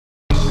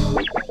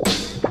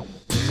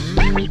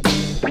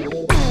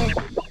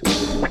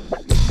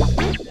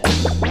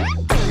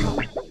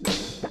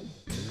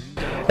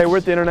Hey, we're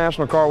at the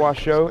International Car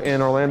Wash Show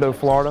in Orlando,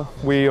 Florida.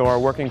 We are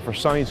working for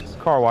Sonny's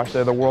Car Wash.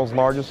 They're the world's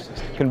largest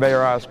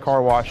conveyorized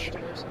car wash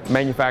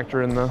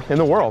manufacturer in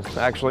the world,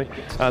 actually.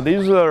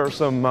 These are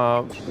some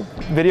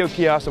video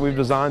kiosks that we've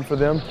designed for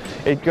them.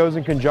 It goes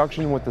in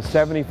conjunction with the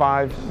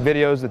 75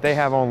 videos that they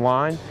have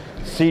online,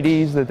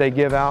 CDs that they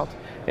give out,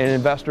 and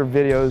investor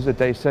videos that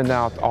they send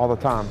out all the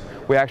time.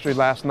 We actually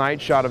last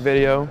night shot a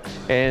video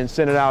and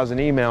sent it out as an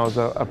email, as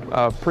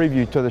a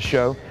preview to the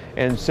show,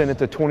 and sent it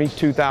to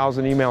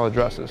 22,000 email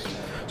addresses.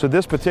 So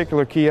this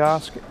particular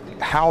kiosk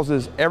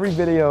houses every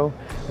video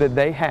that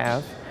they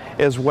have,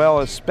 as well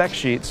as spec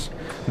sheets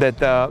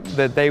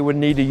that they would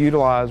need to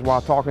utilize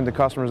while talking to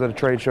customers at a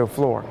trade show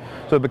floor.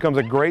 So it becomes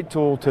a great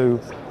tool to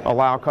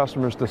allow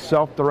customers to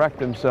self-direct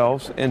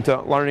themselves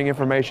into learning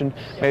information.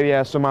 Maybe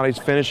as somebody's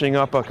finishing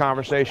up a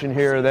conversation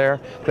here or there,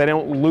 they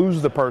don't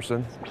lose the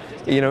person,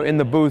 in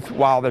the booth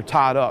while they're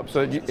tied up.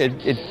 So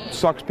it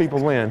sucks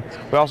people in.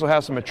 We also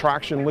have some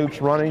attraction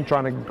loops running,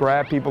 trying to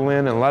grab people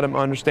in and let them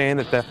understand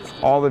that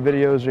all the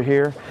videos are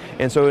here.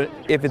 And so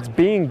if it's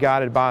being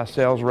guided by a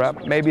sales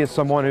rep, maybe it's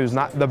someone who's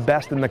not the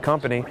best in the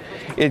company,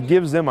 it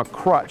gives them a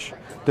crutch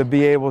to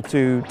be able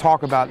to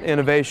talk about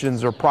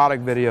innovations or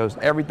product videos.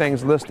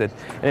 Everything's listed.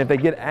 And if they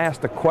get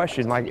asked a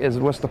question like,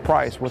 what's the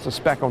price, what's the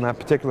spec on that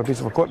particular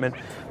piece of equipment,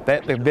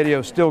 that the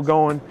video's still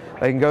going.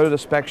 They can go to the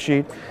spec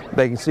sheet,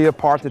 they can see a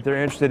part that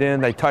they're interested in,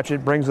 they touch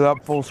it, brings it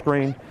up full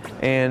screen,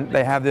 and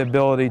they have the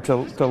ability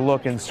to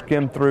look and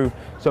skim through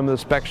some of the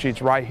spec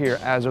sheets right here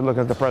as they're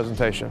looking at the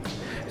presentation.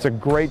 It's a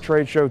great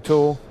trade show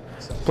tool.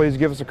 Please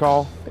give us a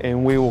call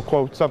and we will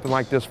quote something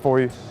like this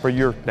for you for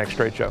your next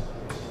trade show.